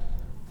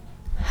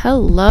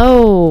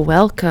Hello,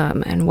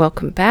 welcome, and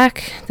welcome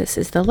back. This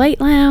is the Light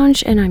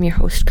Lounge, and I'm your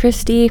host,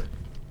 Christy.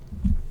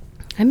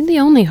 I'm the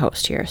only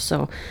host here,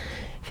 so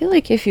I feel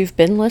like if you've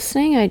been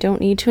listening, I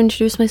don't need to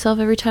introduce myself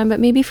every time, but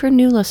maybe for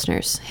new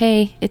listeners,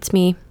 hey, it's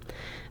me.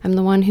 I'm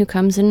the one who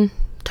comes and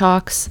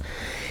talks.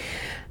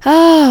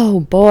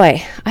 Oh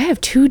boy, I have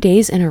 2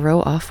 days in a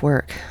row off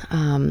work.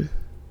 I'm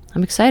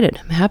excited.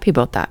 I'm happy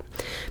about that.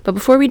 But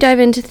before we dive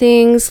into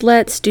things,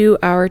 let's do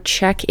our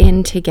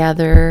check-in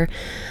together.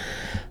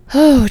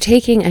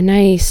 Taking a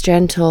nice,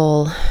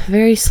 gentle,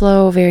 very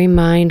slow, very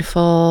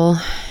mindful,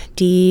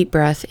 deep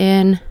breath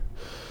in.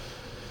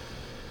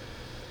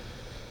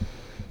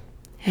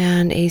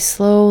 And a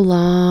slow,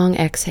 long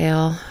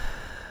exhale.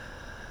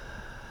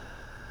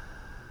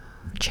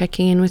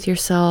 Checking in with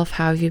yourself.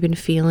 How have you been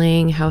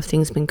feeling? How have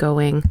things been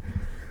going?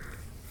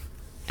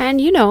 And,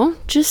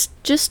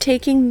 just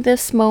taking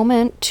this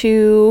moment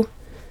to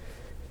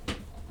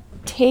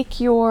take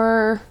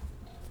your...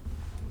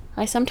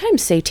 I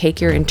sometimes say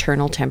take your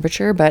internal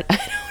temperature, but I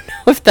don't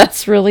know if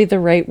that's really the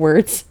right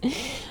words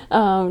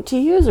to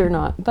use or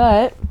not.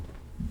 But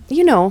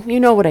you know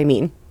what I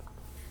mean.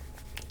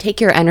 Take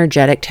your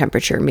energetic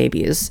temperature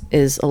maybe is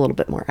a little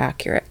bit more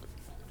accurate.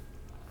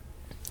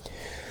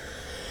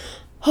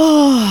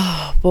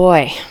 Oh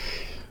boy.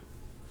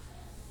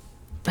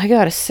 I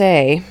gotta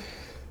say,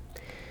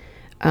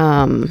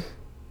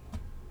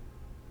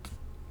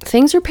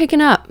 things are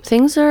picking up.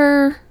 Things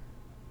are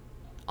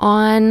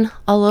on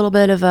a little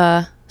bit of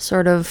a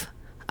sort of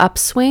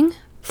upswing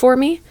for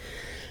me,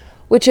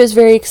 which is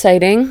very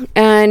exciting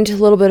and a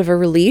little bit of a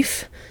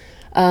relief.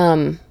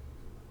 I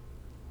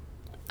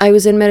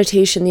was in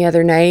meditation the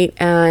other night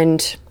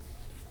and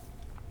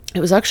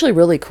it was actually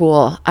really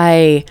cool.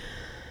 I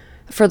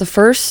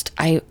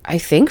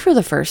think for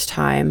the first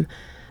time,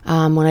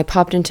 when I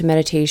popped into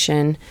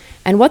meditation,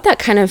 and what that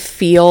kind of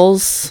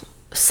feels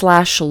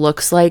 /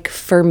 looks like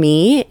for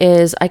me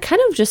is I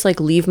kind of just like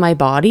leave my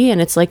body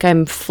and it's like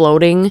I'm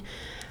floating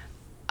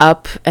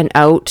up and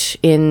out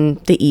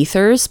in the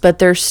ethers, but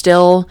there's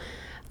still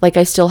like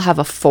I still have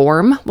a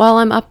form while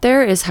I'm up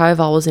there is how I've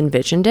always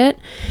envisioned it.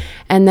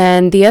 And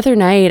then the other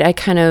night I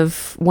kind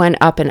of went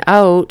up and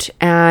out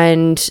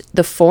and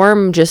the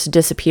form just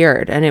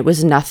disappeared and it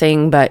was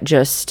nothing but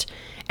just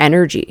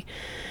energy.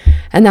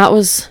 And that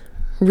was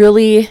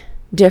really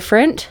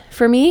different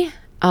for me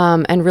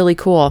and really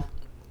cool.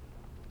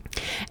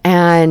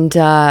 And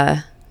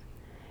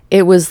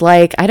it was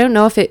like, I don't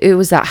know if it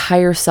was that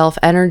higher self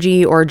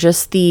energy or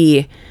just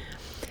the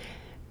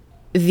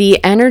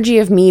energy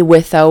of me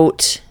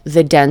without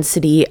the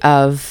density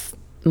of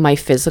my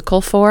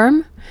physical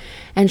form.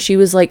 And she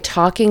was like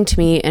talking to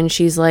me and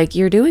she's like,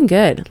 you're doing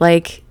good.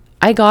 Like,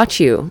 I got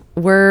you.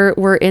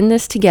 We're in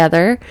this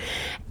together.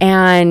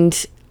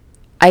 And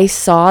I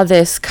saw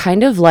this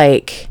kind of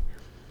like,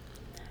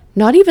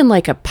 not even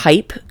like a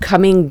pipe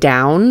coming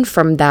down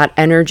from that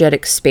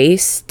energetic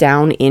space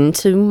down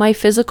into my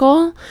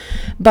physical,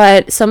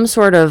 but some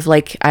sort of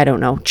like, I don't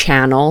know,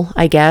 channel,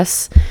 I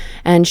guess.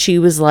 And she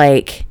was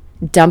like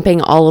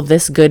dumping all of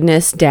this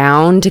goodness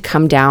down to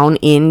come down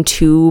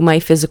into my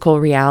physical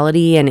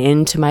reality and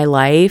into my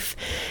life.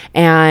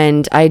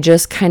 And I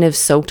just kind of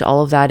soaked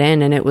all of that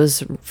in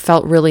and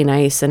felt really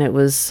nice and it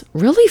was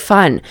really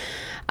fun.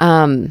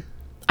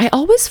 I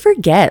always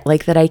forget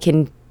like that I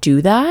can do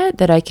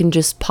that I can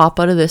just pop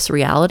out of this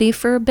reality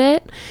for a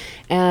bit.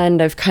 And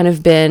I've kind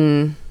of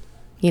been,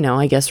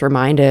 I guess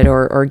reminded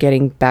or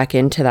getting back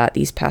into that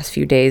these past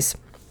few days.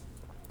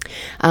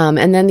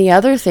 And then the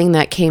other thing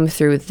that came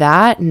through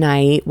that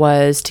night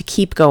was to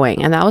keep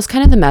going. And that was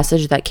kind of the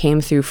message that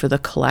came through for the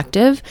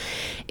collective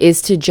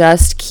is to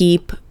just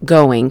keep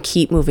going,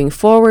 keep moving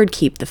forward,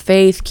 keep the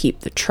faith,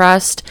 keep the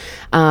trust,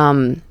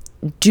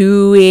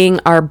 doing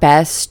our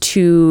best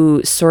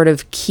to sort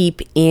of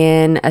keep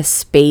in a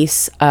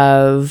space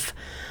of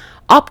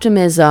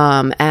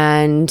optimism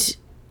and,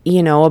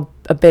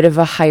 a bit of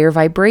a higher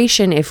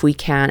vibration if we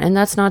can. And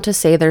that's not to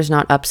say there's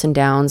not ups and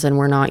downs and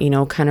we're not,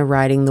 kind of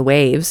riding the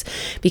waves,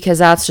 because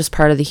that's just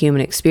part of the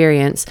human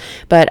experience.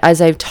 But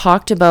as I've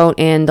talked about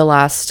in the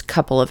last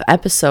couple of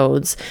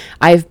episodes,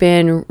 I've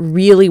been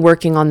really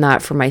working on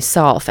that for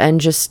myself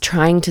and just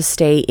trying to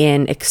stay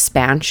in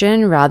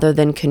expansion rather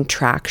than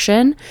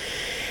contraction.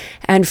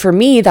 And for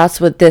me, that's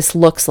what this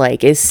looks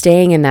like, is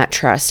staying in that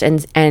trust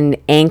and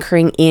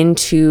anchoring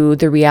into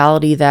the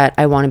reality that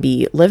I want to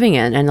be living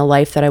in and the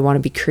life that I want to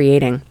be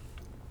creating.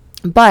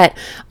 But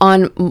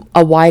on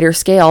a wider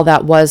scale,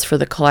 that was for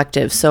the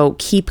collective. So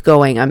keep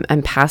going.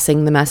 I'm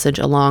passing the message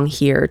along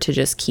here to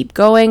just keep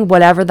going,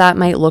 whatever that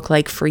might look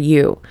like for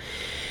you.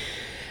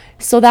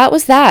 So that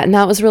was that. And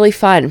that was really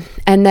fun.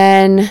 And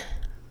then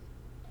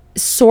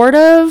sort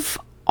of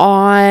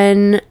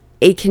on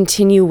a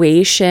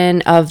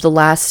continuation of the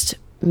last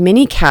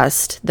mini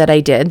cast that I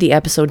did, the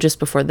episode just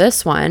before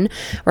this one,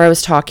 where I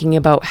was talking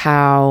about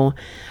how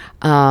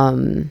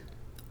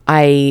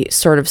I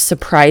sort of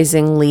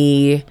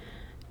surprisingly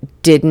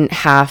didn't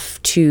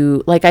have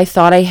to, like, I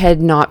thought I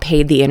had not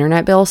paid the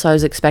internet bill, so I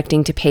was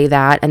expecting to pay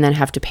that and then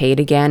have to pay it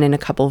again in a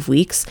couple of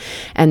weeks.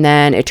 And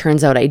then it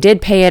turns out I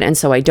did pay it, and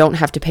so I don't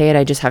have to pay it.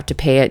 I just have to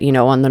pay it,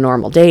 on the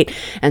normal date.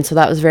 And so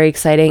that was very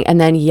exciting. And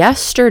then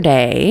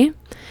yesterday,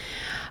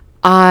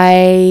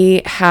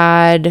 I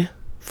had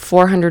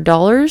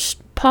 $400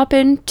 pop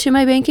into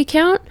my bank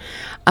account.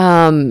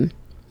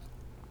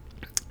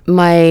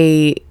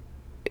 My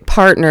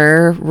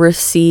partner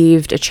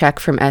received a check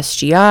from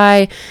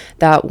SGI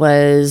that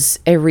was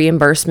a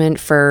reimbursement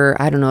for,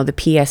 I don't know, the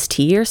PST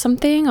or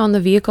something on the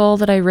vehicle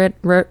that I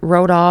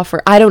wrote off,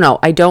 or I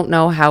don't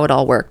know how it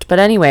all worked. But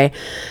anyway,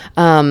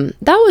 that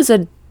was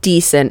a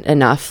decent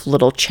enough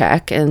little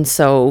check. And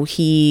so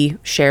he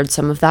shared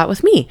some of that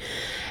with me.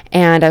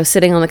 And I was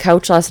sitting on the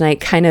couch last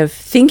night kind of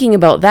thinking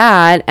about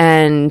that.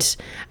 And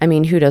I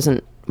mean, who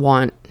doesn't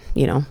want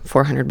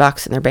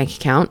 $400 in their bank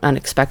account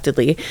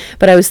unexpectedly?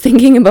 But I was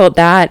thinking about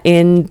that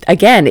in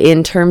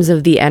terms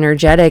of the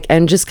energetic,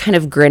 and just kind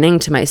of grinning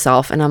to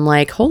myself. And I'm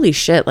like, holy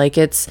shit, like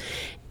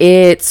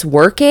it's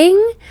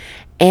working.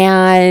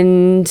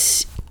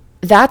 And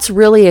that's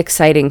really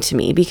exciting to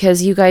me,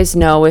 because you guys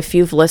know, if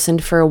you've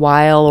listened for a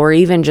while, or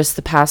even just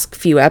the past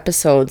few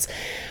episodes,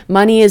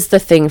 money is the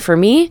thing for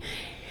me.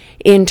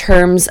 In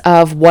terms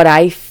of what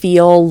I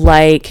feel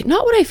like,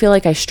 not what I feel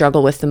like I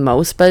struggle with the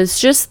most, but it's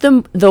just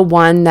the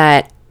one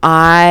that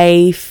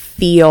I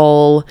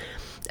feel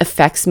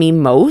affects me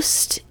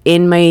most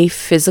in my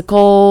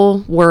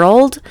physical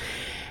world.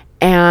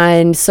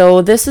 And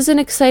so this is an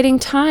exciting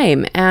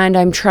time, and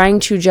I'm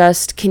trying to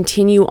just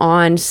continue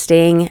on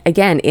staying,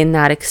 again, in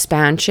that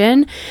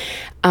expansion.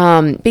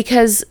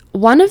 Because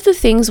one of the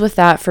things with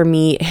that for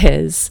me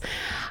is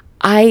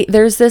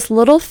there's this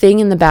little thing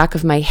in the back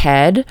of my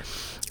head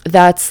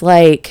that's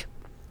like,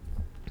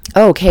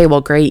 okay,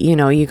 well, great,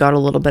 you got a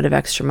little bit of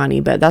extra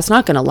money, but that's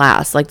not going to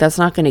last. Like, that's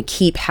not going to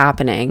keep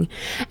happening.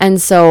 And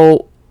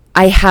so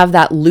I have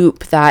that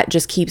loop that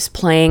just keeps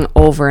playing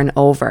over and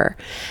over.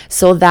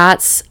 So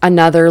that's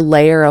another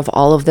layer of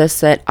all of this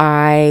that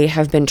I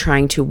have been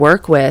trying to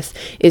work with,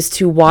 is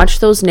to watch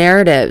those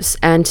narratives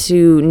and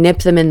to nip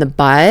them in the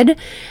bud,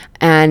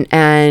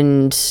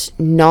 and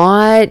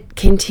not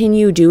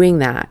continue doing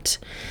that.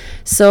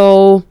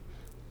 So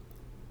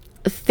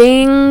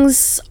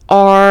things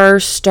are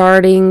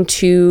starting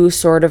to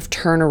sort of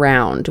turn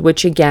around,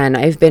 which, again,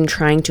 I've been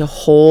trying to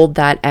hold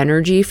that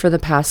energy for the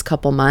past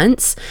couple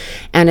months,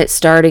 and it's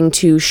starting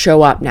to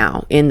show up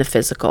now in the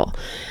physical.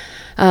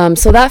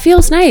 So that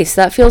feels nice.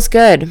 That feels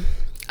good.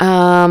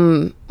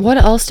 What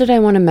else did I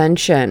want to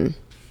mention?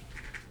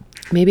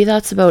 Maybe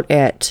that's about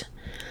it.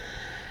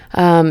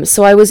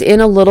 So I was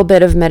in a little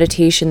bit of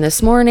meditation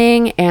this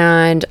morning,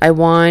 and I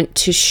want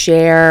to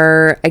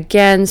share,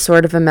 again,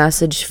 sort of a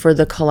message for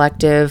the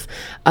collective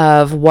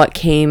of what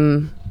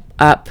came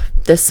up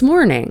this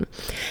morning.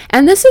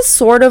 And this is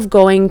sort of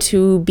going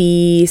to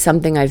be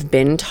something I've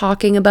been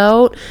talking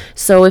about.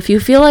 So if you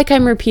feel like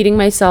I'm repeating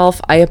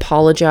myself, I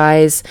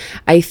apologize.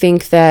 I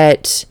think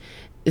that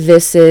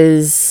this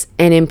is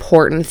an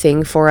important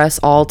thing for us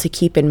all to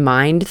keep in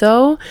mind,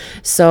 though.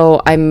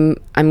 So I'm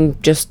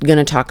just going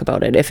to talk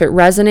about it. If it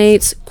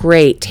resonates,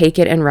 great, take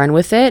it and run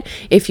with it.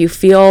 If you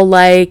feel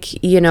like,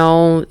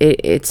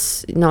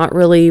 it's not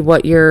really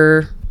what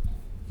you're,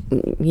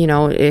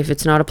 if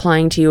it's not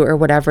applying to you or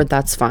whatever,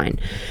 that's fine.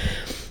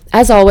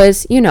 As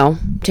always,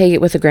 take it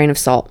with a grain of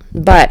salt.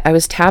 But I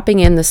was tapping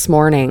in this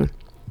morning,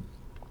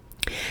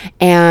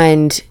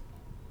 and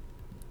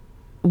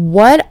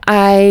what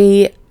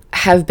I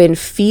have been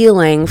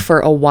feeling for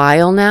a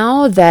while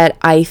now that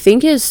I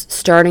think is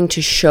starting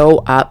to show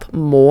up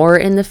more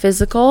in the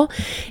physical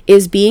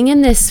is being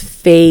in this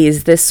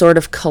phase, this sort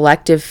of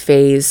collective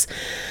phase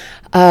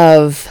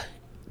of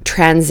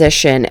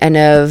transition and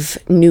of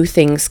new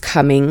things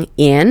coming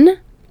in,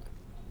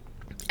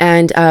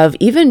 and of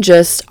even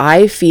just,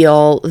 I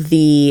feel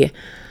the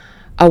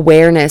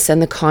awareness and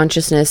the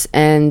consciousness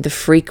and the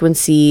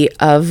frequency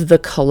of the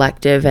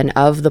collective and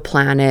of the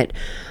planet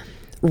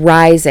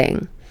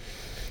rising.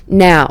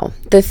 Now,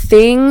 the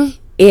thing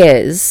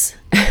is,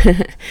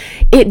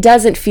 it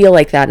doesn't feel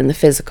like that in the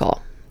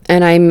physical.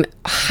 And I'm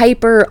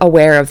hyper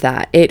aware of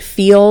that. It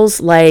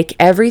feels like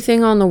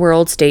everything on the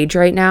world stage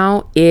right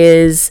now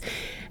is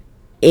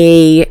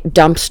a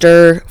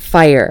dumpster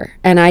fire.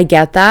 And I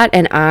get that,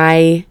 and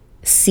I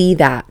see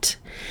that.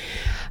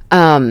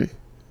 But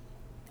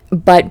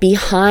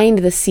behind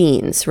the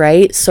scenes,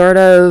 right? Sort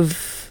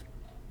of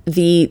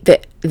the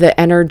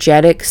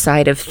energetic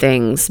side of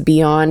things,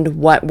 beyond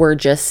what we're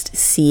just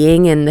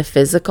seeing in the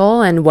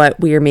physical and what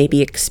we're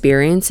maybe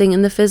experiencing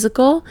in the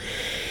physical.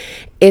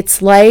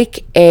 It's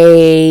like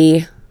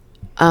a,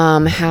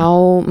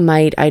 how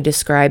might I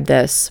describe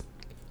this?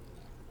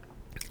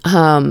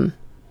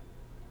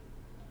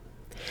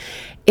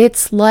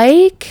 It's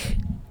like,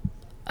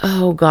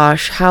 oh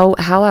gosh, how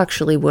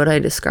actually would I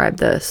describe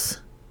this?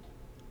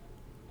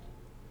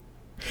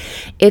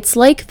 It's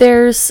like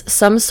there's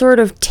some sort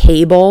of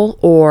table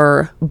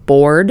or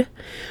board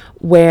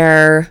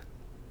where,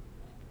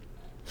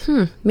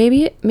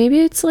 maybe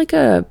it's like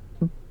a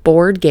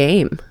board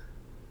game.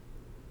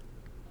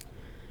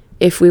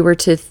 If we were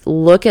to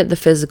look at the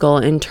physical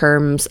in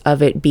terms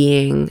of it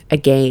being a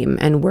game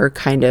and we're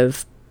kind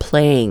of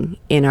playing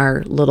in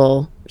our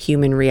little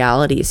human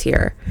realities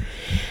here.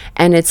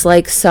 And it's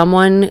like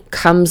someone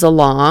comes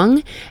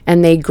along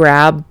and they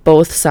grab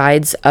both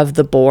sides of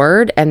the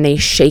board and they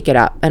shake it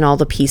up and all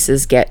the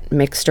pieces get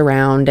mixed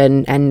around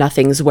and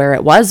nothing's where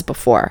it was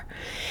before.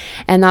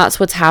 And that's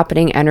what's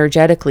happening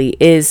energetically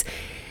is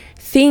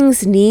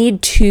things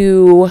need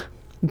to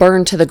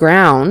burn to the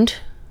ground,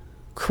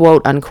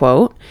 quote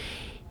unquote,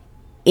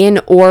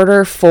 in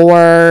order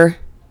for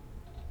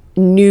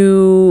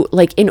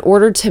in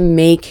order to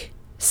make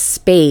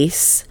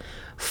space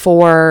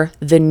for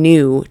the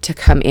new to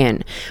come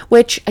in,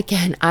 which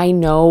again, I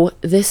know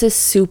this is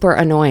super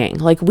annoying.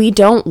 Like, we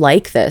don't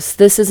like this.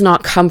 This is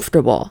not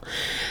comfortable.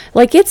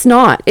 Like, it's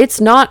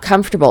not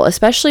comfortable,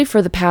 especially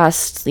for the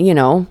past,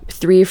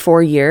 3 or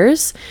 4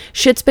 years.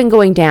 Shit's been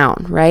going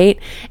down, right?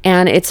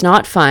 And it's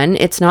not fun.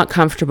 It's not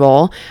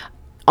comfortable.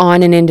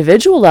 On an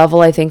individual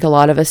level, I think a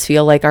lot of us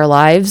feel like our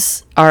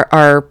lives,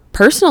 our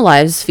personal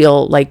lives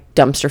feel like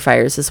dumpster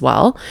fires as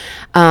well.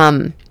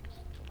 And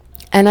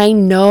I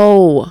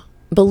know,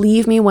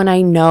 believe me when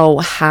I know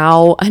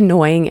how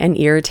annoying and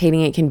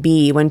irritating it can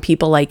be when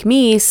people like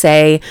me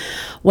say,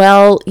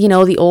 well,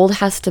 the old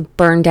has to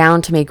burn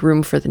down to make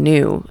room for the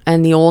new,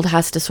 and the old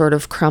has to sort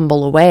of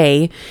crumble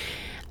away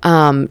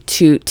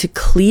to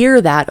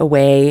clear that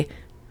away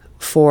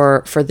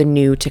for the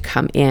new to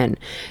come in.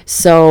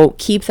 So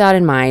keep that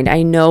in mind.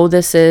 I know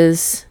this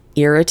is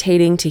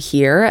irritating to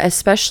hear,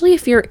 especially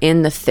if you're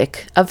in the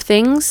thick of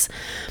things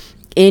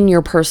in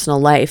your personal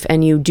life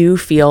and you do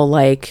feel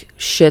like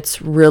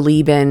shit's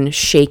really been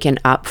shaken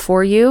up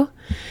for you.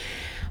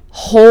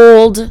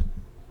 Hold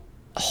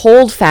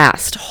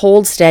fast,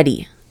 hold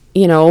steady.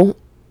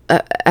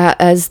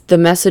 As the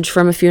message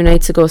from a few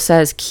nights ago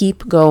says,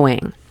 keep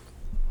going.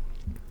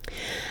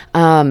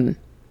 And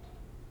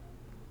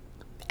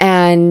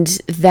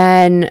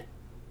then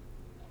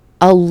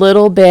a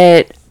little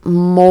bit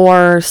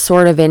more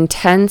sort of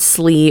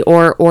intensely,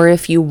 or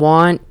if you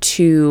want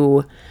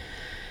to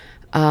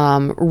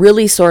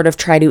really sort of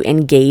try to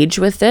engage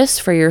with this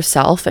for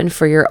yourself and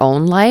for your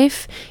own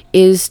life,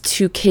 is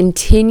to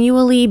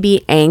continually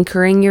be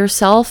anchoring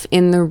yourself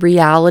in the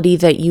reality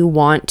that you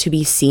want to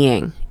be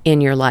seeing in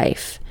your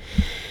life.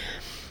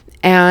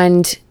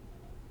 And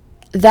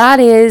that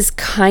is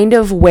kind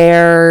of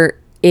where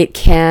it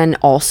can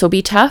also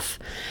be tough,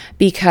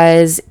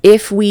 because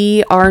if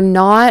we are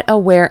not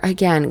aware,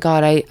 again,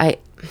 God, I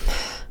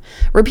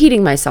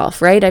repeating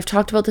myself, right? I've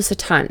talked about this a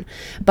ton,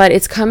 but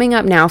it's coming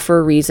up now for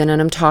a reason, and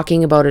I'm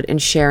talking about it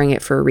and sharing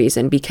it for a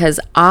reason, because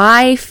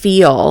I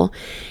feel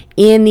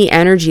in the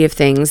energy of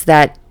things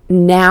that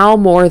now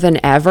more than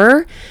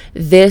ever,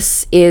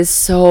 this is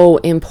so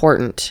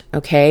important,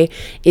 okay?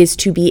 Is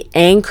to be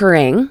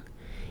anchoring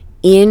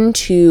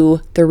into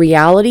the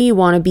reality you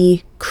want to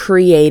be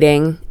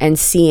creating and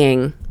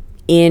seeing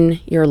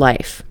in your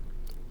life.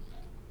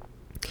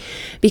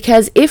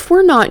 Because if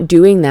we're not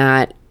doing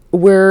that,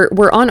 we're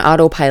on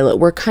autopilot.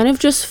 We're kind of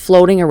just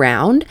floating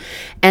around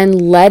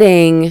and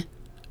letting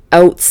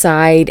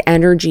outside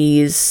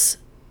energies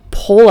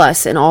pull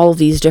us in all of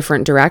these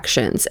different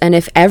directions. And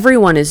if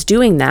everyone is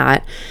doing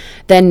that,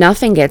 then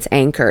nothing gets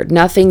anchored,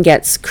 nothing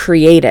gets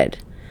created,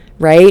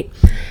 right?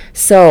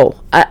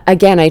 So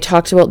again, I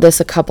talked about this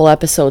a couple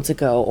episodes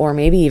ago, or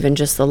maybe even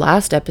just the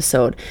last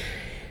episode.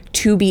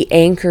 To be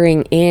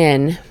anchoring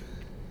in,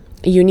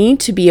 you need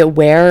to be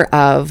aware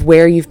of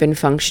where you've been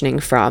functioning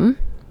from.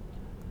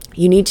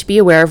 You need to be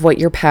aware of what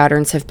your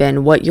patterns have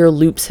been, what your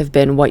loops have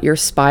been, what your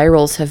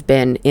spirals have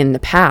been in the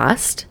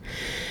past.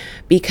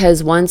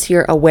 Because once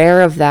you're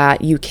aware of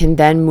that, you can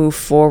then move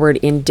forward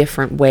in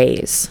different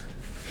ways.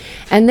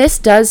 And this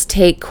does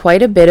take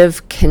quite a bit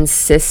of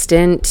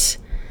consistent,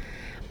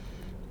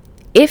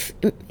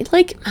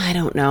 I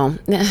don't know.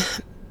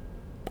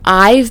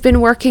 I've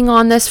been working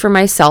on this for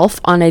myself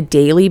on a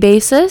daily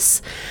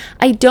basis.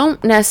 I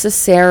don't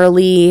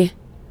necessarily,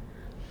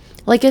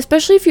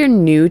 especially if you're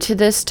new to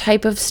this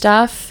type of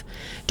stuff,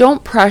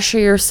 don't pressure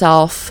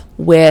yourself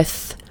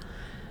with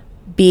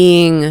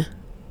being,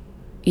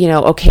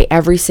 okay,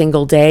 every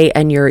single day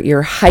and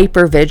you're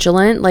hyper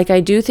vigilant. I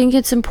do think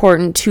it's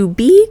important to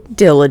be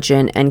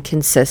diligent and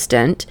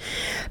consistent,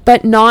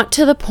 but not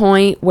to the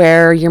point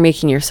where you're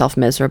making yourself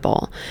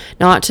miserable,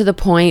 not to the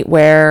point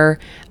where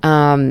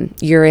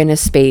you're in a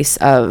space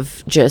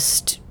of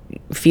just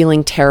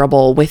feeling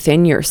terrible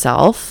within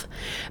yourself.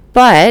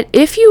 But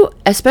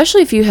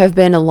especially if you have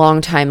been a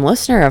long time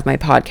listener of my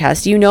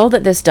podcast, you know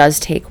that this does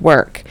take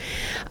work,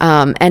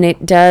 and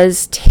it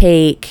does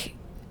take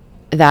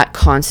that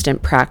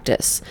constant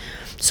practice.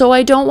 So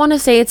I don't want to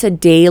say it's a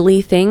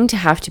daily thing to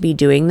have to be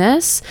doing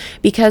this,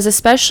 because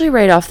especially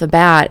right off the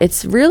bat,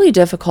 it's really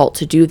difficult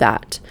to do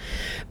that.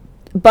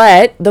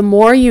 But the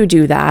more you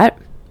do that,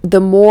 the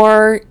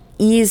more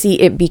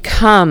easy it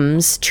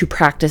becomes to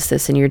practice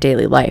this in your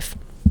daily life.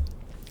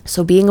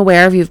 So being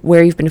aware of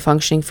where you've been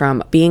functioning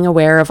from, being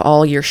aware of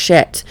all your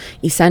shit,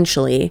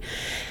 essentially,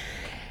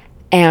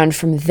 And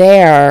from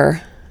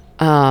there,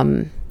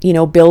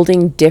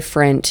 building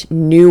different,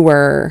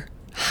 newer,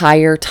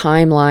 higher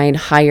timeline,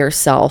 higher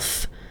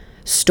self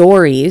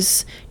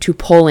stories to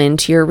pull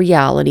into your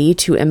reality,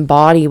 to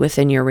embody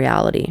within your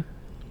reality.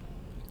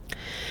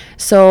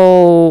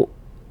 So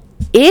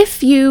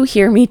if you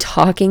hear me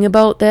talking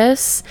about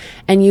this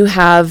and you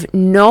have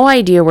no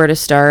idea where to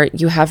start,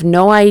 you have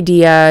no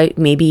idea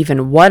maybe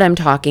even what I'm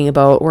talking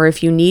about, or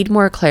if you need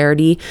more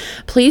clarity,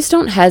 please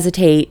don't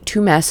hesitate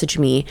to message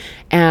me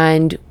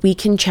and we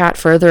can chat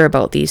further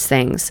about these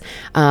things.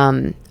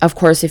 Of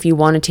course, if you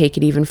want to take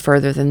it even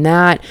further than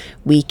that,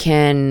 we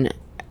can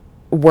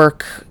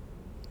work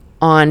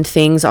on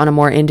things on a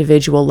more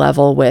individual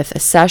level with a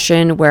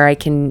session where I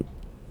can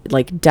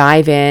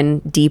dive in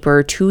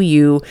deeper to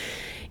you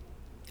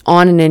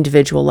on an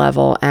individual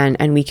level,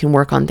 and we can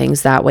work on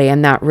things that way.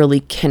 And that really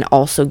can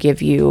also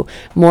give you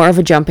more of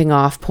a jumping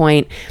off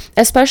point,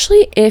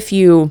 especially if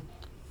you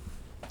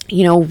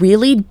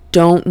really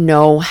don't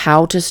know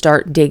how to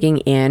start digging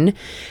in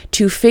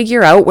to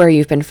figure out where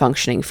you've been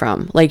functioning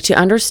from, to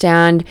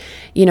understand,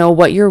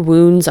 what your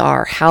wounds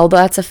are, how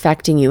that's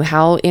affecting you,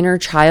 how inner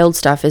child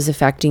stuff is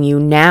affecting you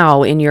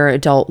now in your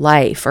adult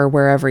life or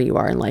wherever you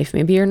are in life.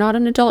 Maybe you're not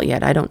an adult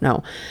yet. I don't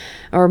know.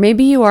 Or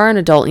maybe you are an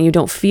adult and you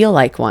don't feel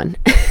like one.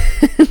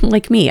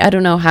 Like me. I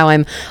don't know how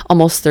I'm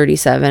almost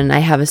 37. I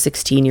have a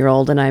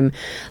 16-year-old and I'm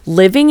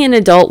living an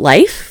adult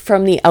life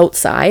from the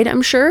outside,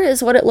 I'm sure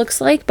is what it looks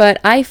like, but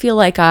I feel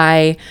like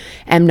I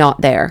am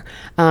not there.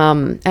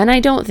 And I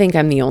don't think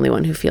I'm the only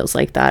one who feels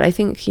like that. I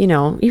think,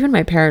 even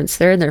my parents,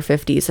 they're in their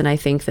 50s and I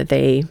think that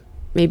they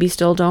maybe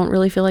still don't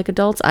really feel like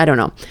adults. I don't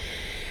know.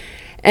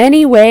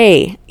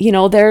 Anyway,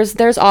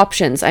 there's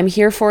options. I'm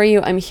here for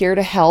you. I'm here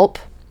to help.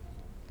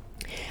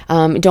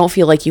 Don't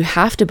feel like you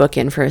have to book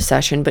in for a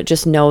session, but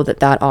just know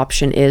that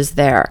option is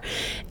there.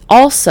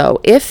 Also,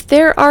 if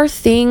there are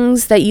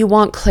things that you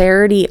want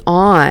clarity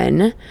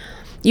on,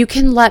 you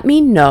can let me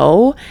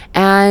know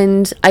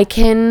and I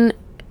can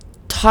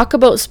talk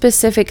about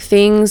specific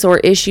things or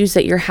issues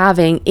that you're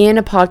having in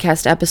a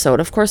podcast episode.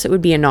 Of course, it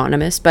would be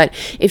anonymous, but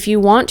if you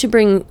want to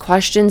bring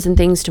questions and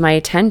things to my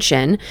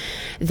attention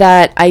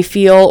that I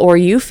feel or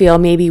you feel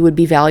maybe would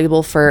be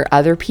valuable for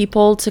other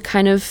people to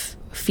kind of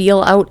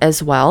feel out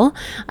as well,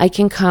 I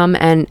can come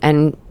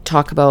and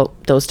talk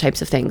about those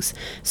types of things.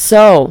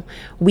 So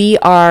we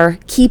are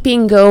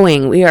keeping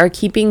going. We are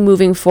keeping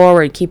moving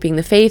forward, keeping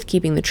the faith,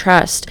 keeping the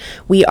trust.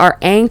 We are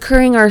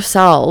anchoring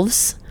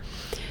ourselves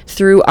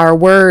through our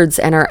words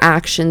and our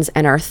actions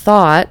and our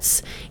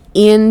thoughts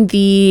in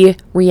the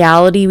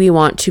reality we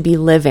want to be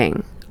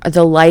living,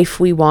 the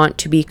life we want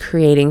to be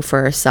creating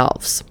for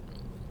ourselves.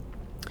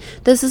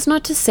 This is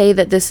not to say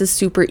that this is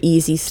super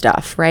easy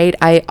stuff, right?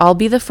 I'll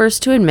be the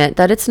first to admit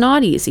that it's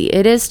not easy.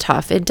 It is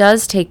tough. It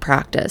does take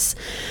practice.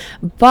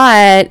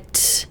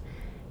 But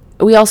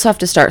we also have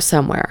to start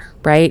somewhere,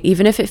 right?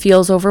 Even if it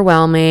feels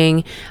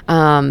overwhelming,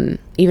 even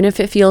if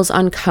it feels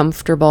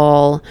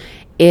uncomfortable,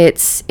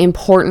 it's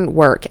important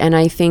work. And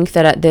I think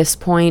that at this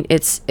point,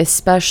 it's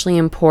especially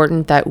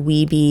important that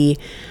we be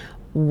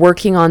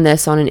working on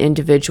this on an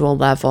individual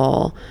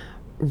level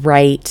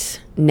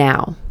right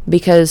now,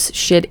 because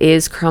shit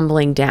is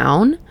crumbling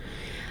down.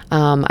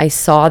 I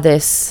saw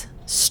this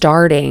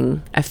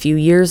starting a few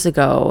years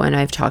ago, and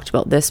I've talked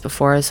about this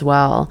before as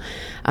well.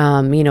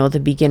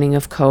 The beginning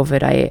of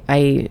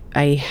COVID,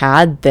 I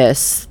had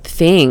this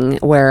thing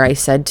where I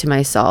said to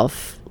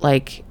myself,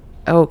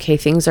 okay,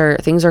 things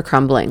are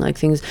crumbling,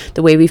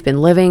 the way we've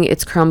been living,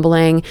 it's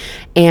crumbling.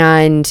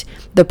 And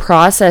the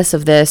process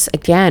of this,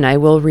 again, I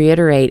will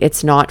reiterate,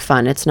 it's not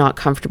fun. It's not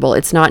comfortable.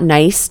 It's not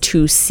nice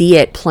to see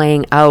it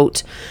playing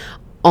out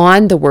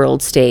on the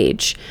world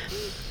stage.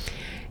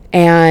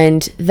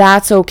 And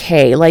that's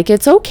okay.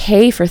 It's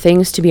okay for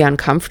things to be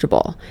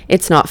uncomfortable.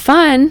 It's not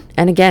fun.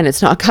 And again,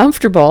 it's not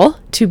comfortable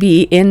to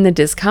be in the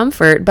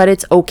discomfort, but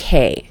it's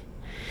okay.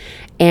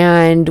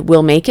 And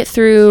we'll make it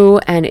through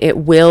and it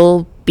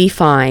will be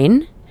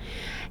fine.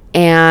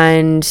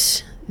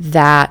 And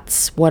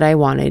that's what I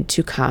wanted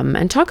to come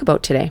and talk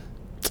about today.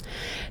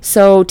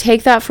 So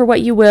take that for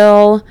what you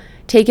will.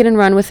 Take it and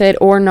run with it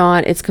or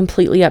not. It's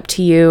completely up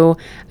to you.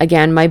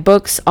 Again, my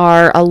books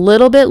are a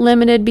little bit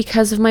limited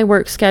because of my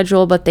work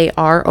schedule, but they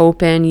are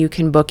open. You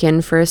can book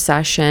in for a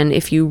session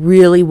if you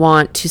really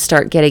want to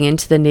start getting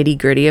into the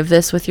nitty-gritty of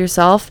this with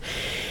yourself.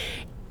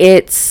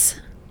 It's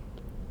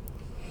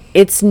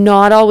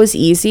not always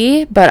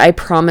easy, but I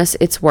promise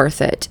it's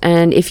worth it.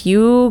 And if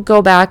you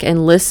go back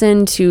and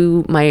listen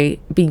to my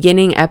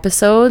beginning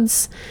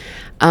episodes,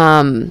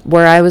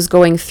 where I was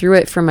going through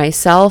it for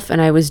myself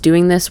and I was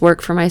doing this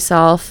work for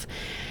myself,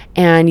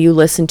 and you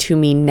listen to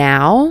me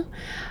now,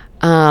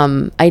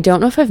 I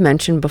don't know if I've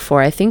mentioned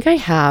before, I think I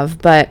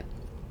have, but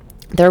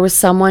there was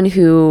someone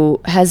who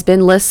has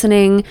been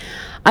listening,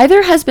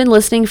 either has been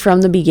listening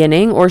from the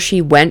beginning, or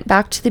she went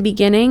back to the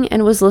beginning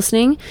and was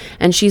listening,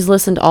 and she's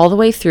listened all the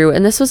way through.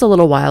 And this was a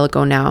little while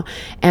ago now.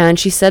 And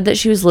she said that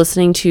she was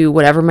listening to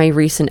whatever my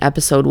recent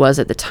episode was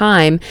at the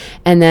time,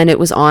 and then it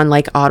was on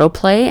like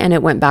autoplay, and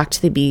it went back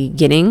to the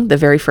beginning, the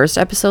very first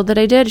episode that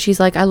I did. She's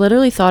like, I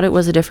literally thought it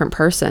was a different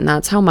person.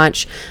 That's how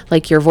much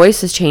like your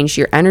voice has changed,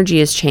 your energy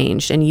has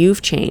changed, and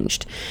you've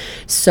changed.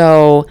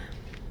 So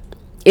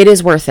it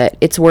is worth it.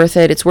 It's worth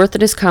it. It's worth the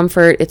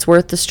discomfort. It's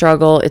worth the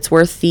struggle. It's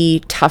worth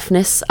the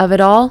toughness of it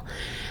all.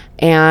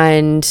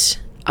 And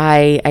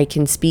I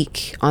can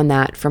speak on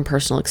that from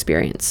personal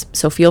experience.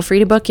 So feel free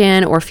to book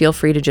in, or feel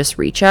free to just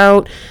reach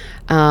out,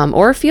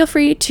 or feel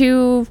free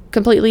to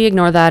completely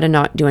ignore that and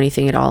not do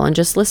anything at all and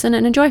just listen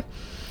and enjoy.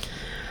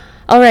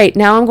 All right,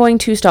 now I'm going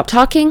to stop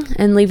talking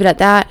and leave it at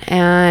that.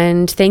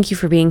 And thank you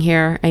for being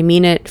here. I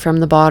mean it from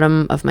the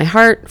bottom of my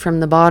heart, from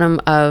the bottom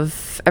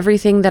of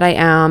everything that I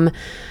am.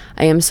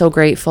 I am so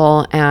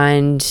grateful.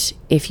 And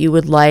if you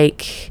would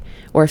like,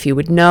 or if you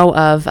would know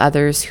of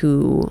others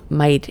who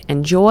might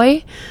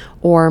enjoy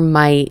or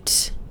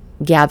might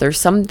gather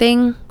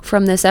something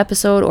from this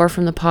episode or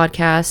from the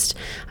podcast,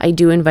 I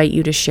do invite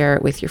you to share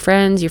it with your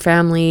friends, your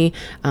family,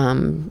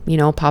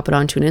 pop it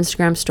onto an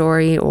Instagram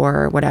story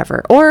or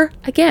whatever. Or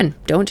again,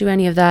 don't do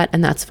any of that,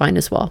 and that's fine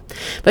as well.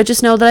 But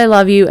just know that I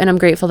love you, and I'm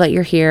grateful that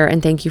you're here,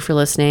 and thank you for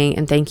listening,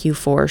 and thank you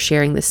for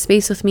sharing this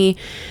space with me,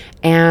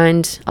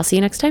 and I'll see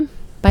you next time.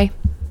 Bye.